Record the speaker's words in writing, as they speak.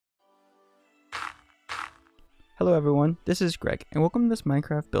Hello everyone, this is Greg, and welcome to this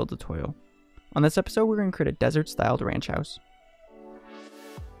Minecraft build tutorial. On this episode, we're going to create a desert-styled ranch house.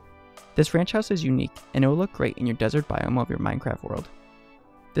 This ranch house is unique, and it will look great in your desert biome of your Minecraft world.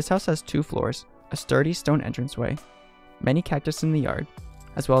 This house has 2 floors, a sturdy stone entranceway, many cactus in the yard,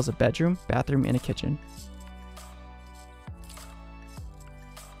 as well as a bedroom, bathroom, and a kitchen.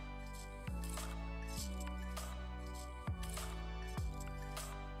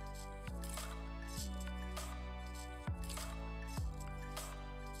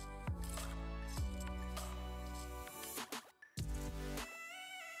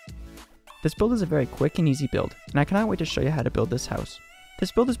 This build is a very quick and easy build, and I cannot wait to show you how to build this house.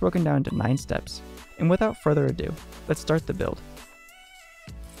 This build is broken down into 9 steps, and without further ado, let's start the build.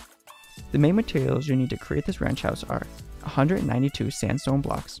 The main materials you need to create this ranch house are 192 sandstone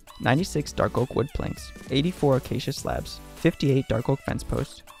blocks, 96 dark oak wood planks, 84 acacia slabs, 58 dark oak fence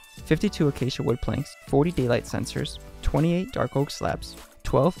posts, 52 acacia wood planks, 40 daylight sensors, 28 dark oak slabs,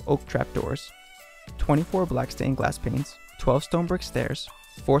 12 oak trapdoors, 24 black stained glass panes, 12 stone brick stairs,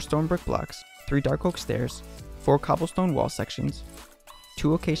 4 stone brick blocks, 3 dark oak stairs, 4 cobblestone wall sections,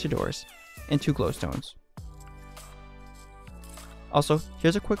 2 acacia doors, and 2 glowstones. Also,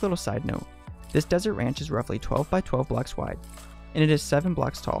 here's a quick little side note. This desert ranch is roughly 12 by 12 blocks wide, and it is 7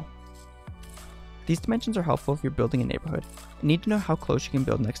 blocks tall. These dimensions are helpful if you're building a neighborhood and need to know how close you can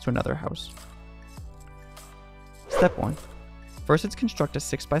build next to another house. Step 1. First, let's construct a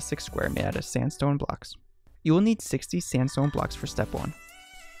 6 by 6 square made out of sandstone blocks. You will need 60 sandstone blocks for step 1.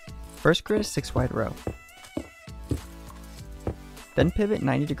 First, create a 6 wide row. Then pivot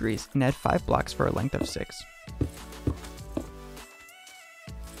 90 degrees and add 5 blocks for a length of 6.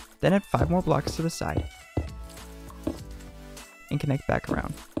 Then add 5 more blocks to the side and connect back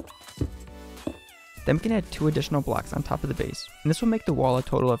around. Then we can add 2 additional blocks on top of the base, and this will make the wall a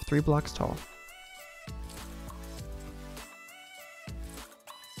total of 3 blocks tall.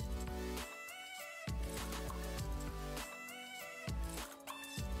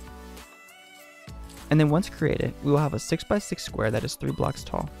 And then once created, we will have a 6 by 6 square that is 3 blocks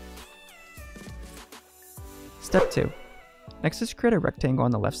tall. Step 2. Next is create a rectangle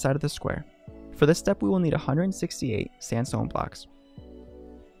on the left side of the square. For this step, we will need 168 sandstone blocks.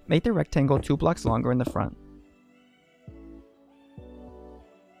 Make the rectangle 2 blocks longer in the front.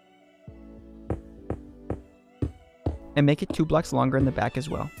 And make it 2 blocks longer in the back as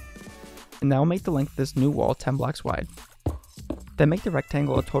well. And that will make the length of this new wall 10 blocks wide. Then make the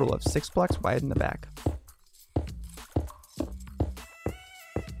rectangle a total of 6 blocks wide in the back.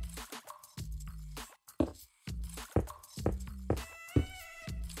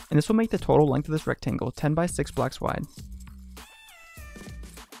 And this will make the total length of this rectangle 10 by 6 blocks wide.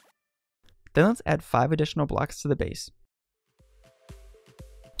 Then let's add 5 additional blocks to the base.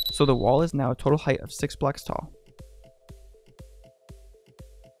 So the wall is now a total height of 6 blocks tall.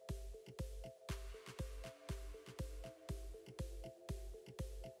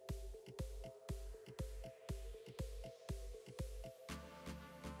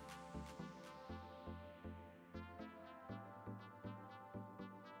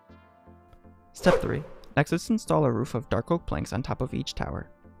 Step 3. Next, let's install a roof of dark oak planks on top of each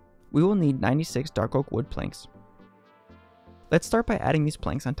tower. We will need 96 dark oak wood planks. Let's start by adding these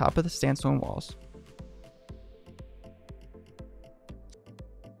planks on top of the sandstone walls.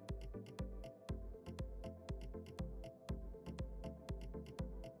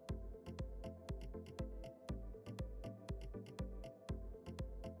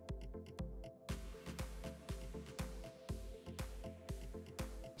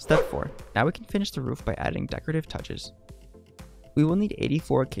 Step 4. Now we can finish the roof by adding decorative touches. We will need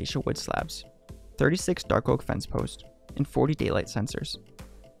 84 acacia wood slabs, 36 dark oak fence posts, and 40 daylight sensors.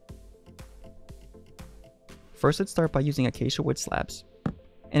 First, let's start by using acacia wood slabs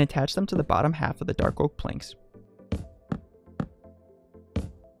and attach them to the bottom half of the dark oak planks.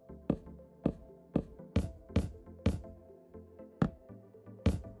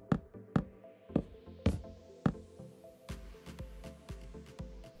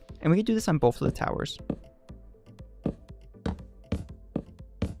 And we can do this on both of the towers.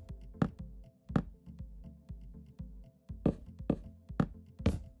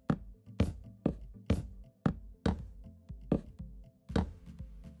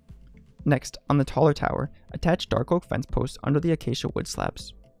 Next, on the taller tower, attach dark oak fence posts under the acacia wood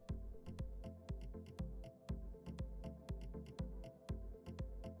slabs.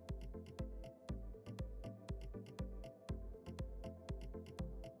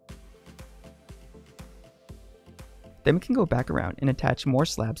 Then we can go back around and attach more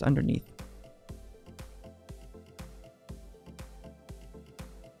slabs underneath.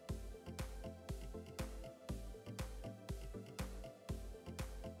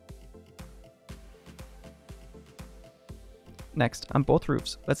 Next, on both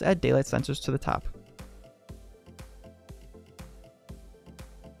roofs, let's add daylight sensors to the top.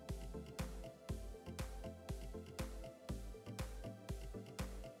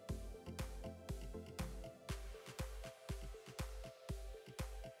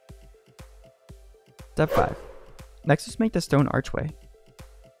 Step 5. Next, let's make the stone archway.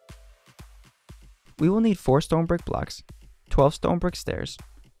 We will need 4 stone brick blocks, 12 stone brick stairs,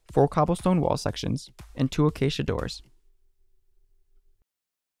 4 cobblestone wall sections, and 2 acacia doors.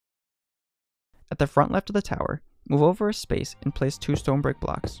 At the front left of the tower, move over a space and place 2 stone brick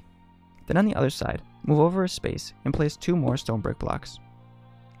blocks. Then on the other side, move over a space and place 2 more stone brick blocks.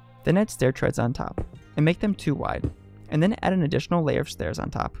 Then add stair treads on top, and make them 2 wide, and then add an additional layer of stairs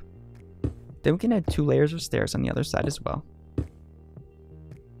on top. Then we can add 2 layers of stairs on the other side as well.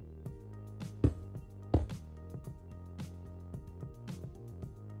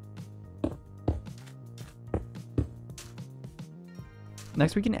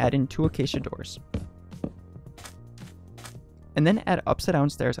 Next we can add in 2 acacia doors. And then add upside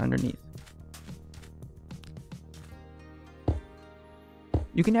down stairs underneath.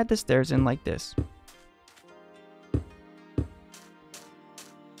 You can add the stairs in like this.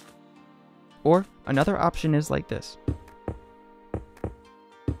 Or another option is like this.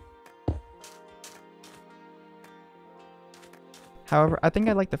 However, I think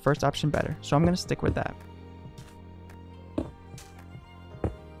I like the first option better, so I'm going to stick with that.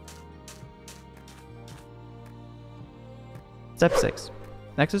 Step 6.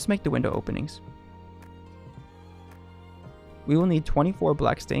 Next, let's make the window openings. We will need 24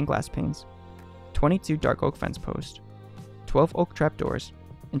 black stained glass panes, 22 dark oak fence posts, 12 oak trapdoors,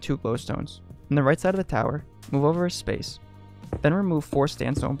 and 2 glowstones. On the right side of the tower, move over a space, then remove 4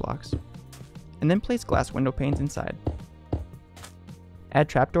 sandstone blocks, and then place glass window panes inside. Add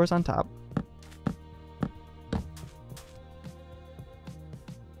trapdoors on top.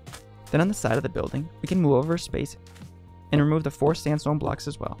 Then on the side of the building, we can move over a space and remove the 4 sandstone blocks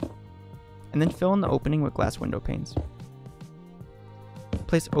as well, and then fill in the opening with glass window panes.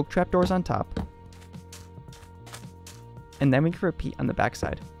 Place oak trapdoors on top, and then we can repeat on the back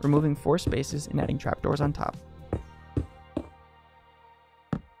side, removing 4 spaces and adding trapdoors on top.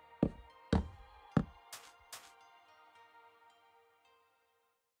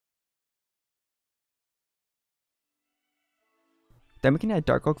 Then we can add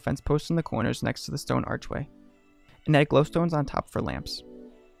dark oak fence posts in the corners next to the stone archway, and add glowstones on top for lamps.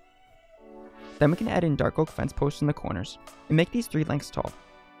 Then we can add in dark oak fence posts in the corners, and make these 3 lengths tall.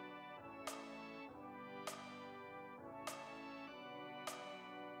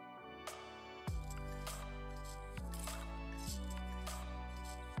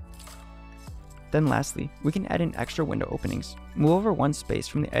 Then lastly, we can add in extra window openings. Move over 1 space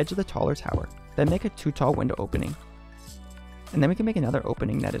from the edge of the taller tower, then make a 2 tall window opening. And then we can make another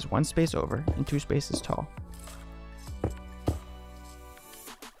opening that is 1 space over and 2 spaces tall.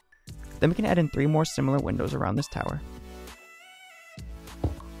 Then we can add in 3 more similar windows around this tower.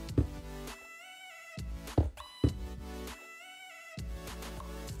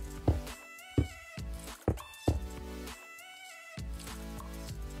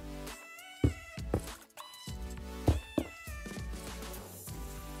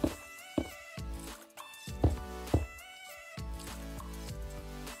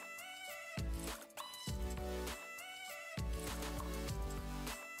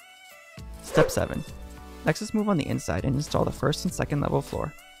 Step 7. Next, let's move on the inside and install the first and second level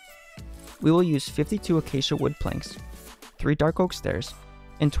floor. We will use 52 acacia wood planks, 3 dark oak stairs,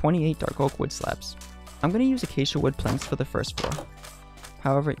 and 28 dark oak wood slabs. I'm going to use acacia wood planks for the first floor.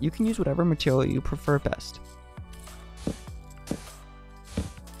 However, you can use whatever material you prefer best.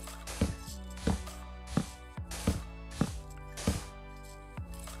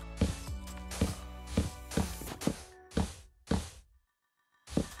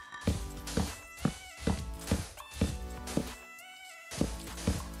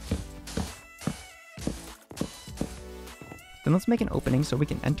 Then let's make an opening so we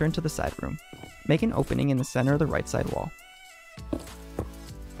can enter into the side room. Make an opening in the center of the right side wall.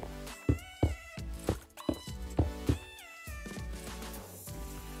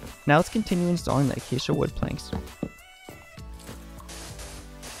 Now let's continue installing the acacia wood planks.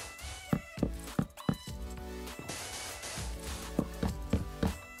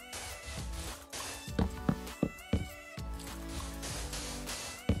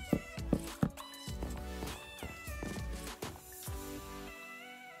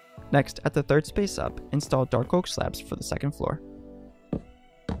 Next, at the third space up, install dark oak slabs for the second floor.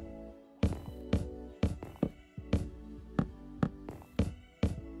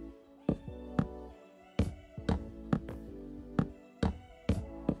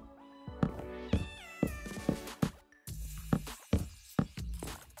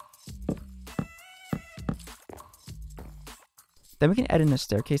 Then we can add in a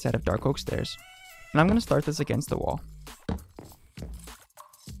staircase out of dark oak stairs. And I'm going to start this against the wall.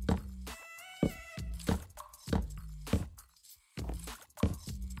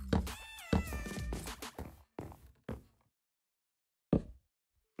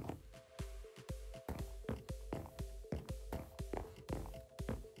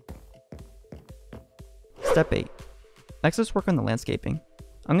 Step 8. Next, let's work on the landscaping.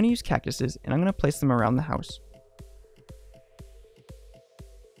 I'm going to use cactuses and I'm going to place them around the house.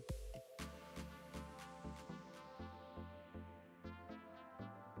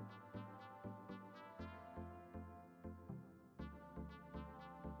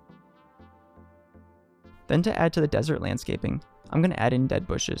 Then to add to the desert landscaping, I'm going to add in dead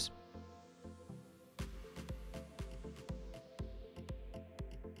bushes.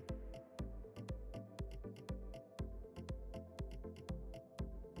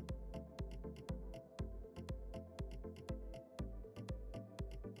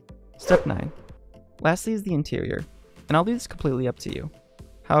 Step 9. Lastly is the interior, and I'll leave this completely up to you.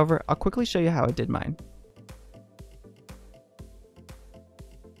 However, I'll quickly show you how I did mine.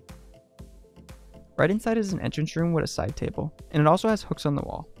 Right inside is an entrance room with a side table, and it also has hooks on the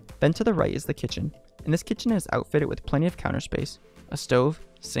wall. Then to the right is the kitchen, and this kitchen is outfitted with plenty of counter space, a stove,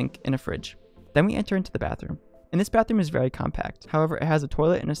 sink, and a fridge. Then we enter into the bathroom, and this bathroom is very compact, however it has a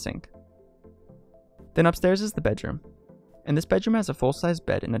toilet and a sink. Then upstairs is the bedroom, and this bedroom has a full-size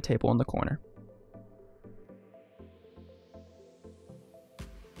bed and a table in the corner.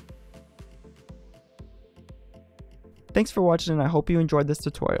 Thanks for watching, and I hope you enjoyed this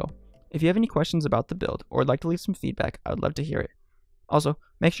tutorial. If you have any questions about the build or would like to leave some feedback, I would love to hear it. Also,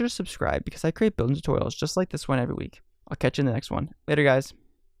 make sure to subscribe because I create building tutorials just like this one every week. I'll catch you in the next one. Later, guys.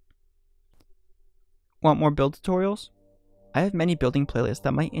 Want more build tutorials? I have many building playlists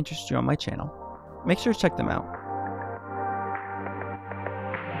that might interest you on my channel. Make sure to check them out.